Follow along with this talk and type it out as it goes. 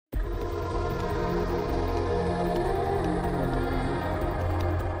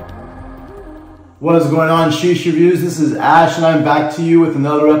What is going on, SheeshReviews? This is Ash and I'm back to you with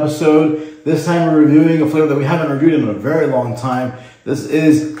another episode. This time we're reviewing a flavor that we haven't reviewed in a very long time. This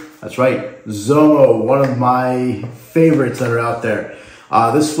is, that's right, Zomo, one of my favorites that are out there.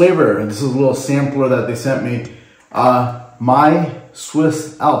 This flavor, this is a little sampler that they sent me, my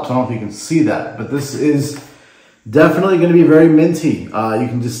Swiss Alps. I don't know if you can see that, but this is definitely going to be very minty. You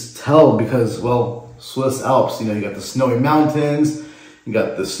can just tell because, well, Swiss Alps, you know, you got the snowy mountains, you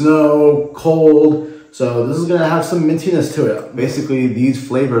got the snow, cold, so this is going to have some mintiness to it. Basically, these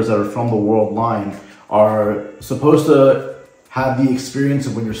flavors that are from the world line are supposed to have the experience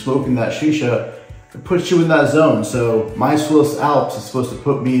of when you're smoking that shisha, it puts you in that zone. So my Swiss Alps is supposed to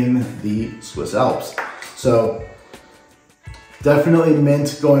put me in the Swiss Alps. So definitely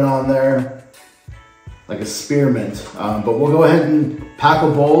mint going on there, like a spearmint. But we'll go ahead and pack a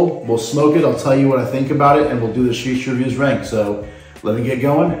bowl, we'll smoke it, I'll tell you what I think about it, and we'll do the SheeshReviews rank. So let me get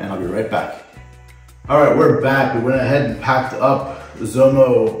going and I'll be right back. All right, we're back. We went ahead and packed up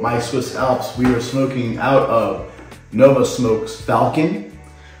Zomo, my Swiss Alps. We are smoking out of NovaSmoke Falcon.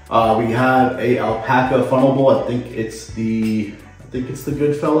 We have a Alpaca funnel bowl. I think it's the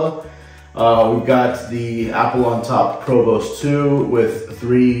Goodfella. We've got the apple on top Provost 2 with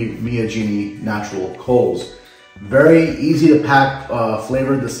 3 Genie natural coals. Very easy to pack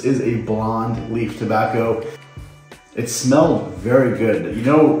flavor. This is a blonde leaf tobacco. It smelled very good. You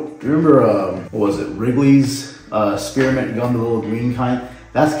know, remember, what was it, Wrigley's spearmint gum, the little green kind?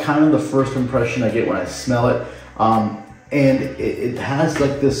 That's kind of the first impression I get when I smell it. And it has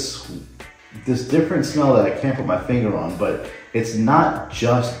like this different smell that I can't put my finger on, but it's not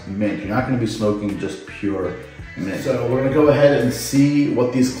just mint. You're not gonna be smoking just pure mint. So we're gonna go ahead and see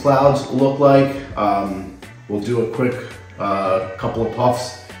what these clouds look like. We'll do a quick couple of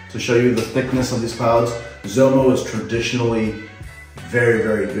puffs to show you the thickness of these clouds. Zomo is traditionally very,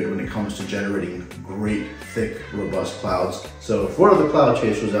 very good when it comes to generating great, thick, robust clouds. So if one of the cloud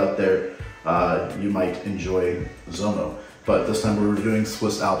chasers out there, you might enjoy Zomo. But this time we're doing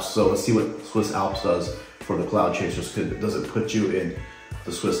Swiss Alps, so let's see what Swiss Alps does for the cloud chasers. Does it put you in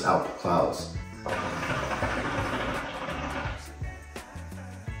the Swiss Alp clouds? I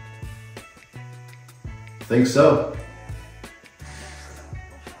think so.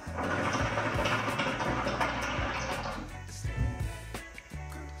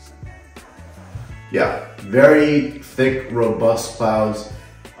 Yeah, very thick, robust clouds.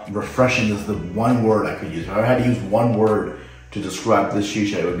 Refreshing is the one word I could use. If I had to use one word to describe this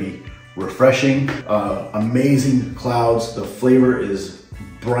shisha, it would be refreshing. Amazing clouds. The flavor is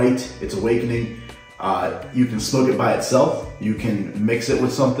bright, it's awakening. You can smoke it by itself. You can mix it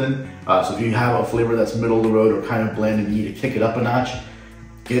with something. So if you have a flavor that's middle of the road or kind of bland and you need to kick it up a notch,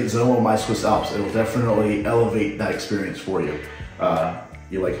 get Zomo My Swiss Alps. It'll definitely elevate that experience for you.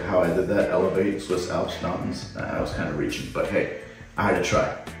 You like how I did that? Elevate Swiss Alps mountains? I was kind of reaching, but hey, I had to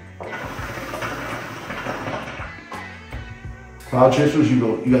try. Cloud chasers,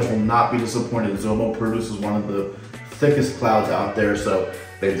 you guys will not be disappointed. Zomo produces one of the thickest clouds out there, so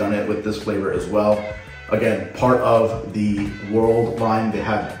they've done it with this flavor as well. Again, part of the world line. They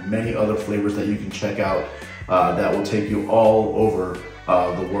have many other flavors that you can check out that will take you all over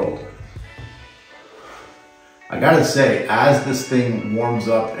the world. I gotta say, as this thing warms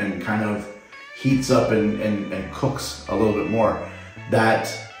up and kind of heats up and cooks a little bit more,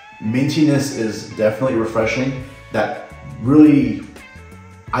 that mintiness is definitely refreshing. That really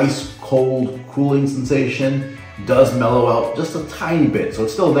ice cold cooling sensation does mellow out just a tiny bit. So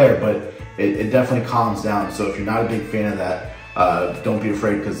it's still there, but it definitely calms down. So if you're not a big fan of that, don't be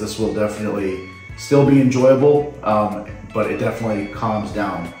afraid, because this will definitely still be enjoyable, but it definitely calms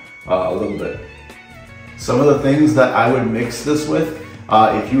down a little bit. Some of the things that I would mix this with,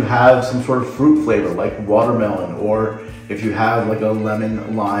 if you have some sort of fruit flavor like watermelon, or if you have like a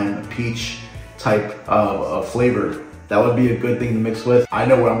lemon, lime, peach type of flavor, that would be a good thing to mix with. I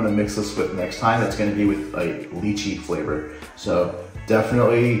know what I'm gonna mix this with next time. It's gonna be with a lychee flavor. So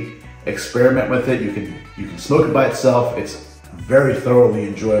definitely experiment with it. You can smoke it by itself. It's very thoroughly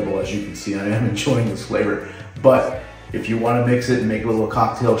enjoyable, as you can see. I am enjoying this flavor. But if you wanna mix it and make a little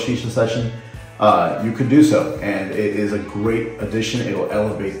cocktail shisha session, you could do so, and it is a great addition. It'll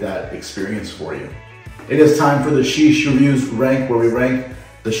elevate that experience for you. It is time for the SheeshReviews rank, where we rank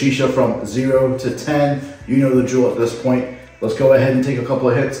the shisha from 0 to 10. You know the drill at this point. Let's go ahead and take a couple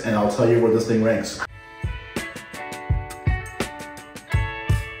of hits and I'll tell you where this thing ranks.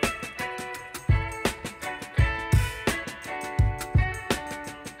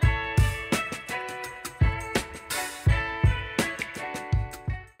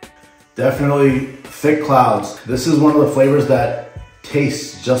 Definitely thick clouds. This is one of the flavors that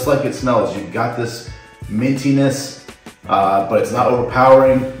tastes just like it smells. You've got this mintiness, but it's not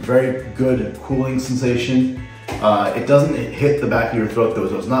overpowering. Very good cooling sensation. It doesn't hit the back of your throat though,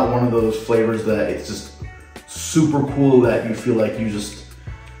 so it's not one of those flavors that it's just super cool that you feel like you just,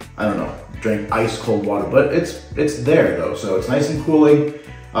 I don't know, drank ice cold water, but it's there though, so it's nice and cooling.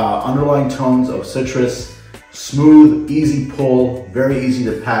 Underlying tones of citrus, smooth, easy pull, very easy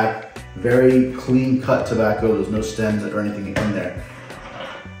to pack, very clean cut tobacco. There's no stems or anything in there.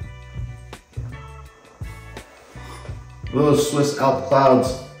 Those Swiss Alp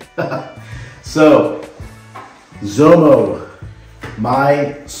clouds. So, Zomo,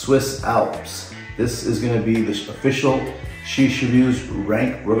 my Swiss Alps. This is gonna be the official SheeshReviews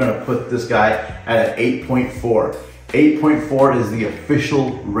rank. We're gonna put this guy at an 8.4. 8.4 is the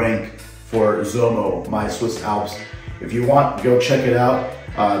official rank for Zomo, my Swiss Alps. If you want, go check it out.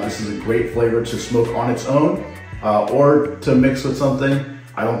 This is a great flavor to smoke on its own or to mix with something.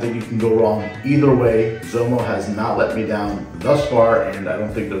 I don't think you can go wrong either way. Zomo has not let me down thus far, and I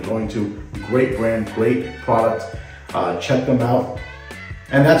don't think they're going to. Great brand, great product. Check them out.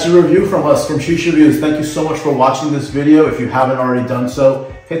 And that's a review from us from SheeshReviews. Thank you so much for watching this video. If you haven't already done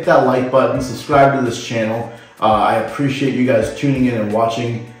so, hit that like button, subscribe to this channel. I appreciate you guys tuning in and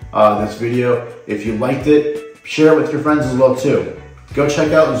watching this video. If you liked it, share it with your friends as well too. Go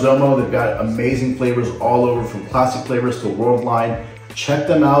check out Zomo. They've got amazing flavors all over, from classic flavors to world line. Check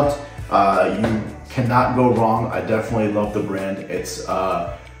them out. You cannot go wrong. I definitely love the brand. It's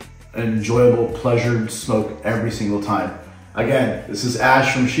an enjoyable pleasure to smoke every single time. Again, this is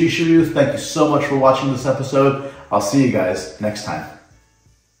Ash from SheeshReviews. Thank you so much for watching this episode. I'll see you guys next time.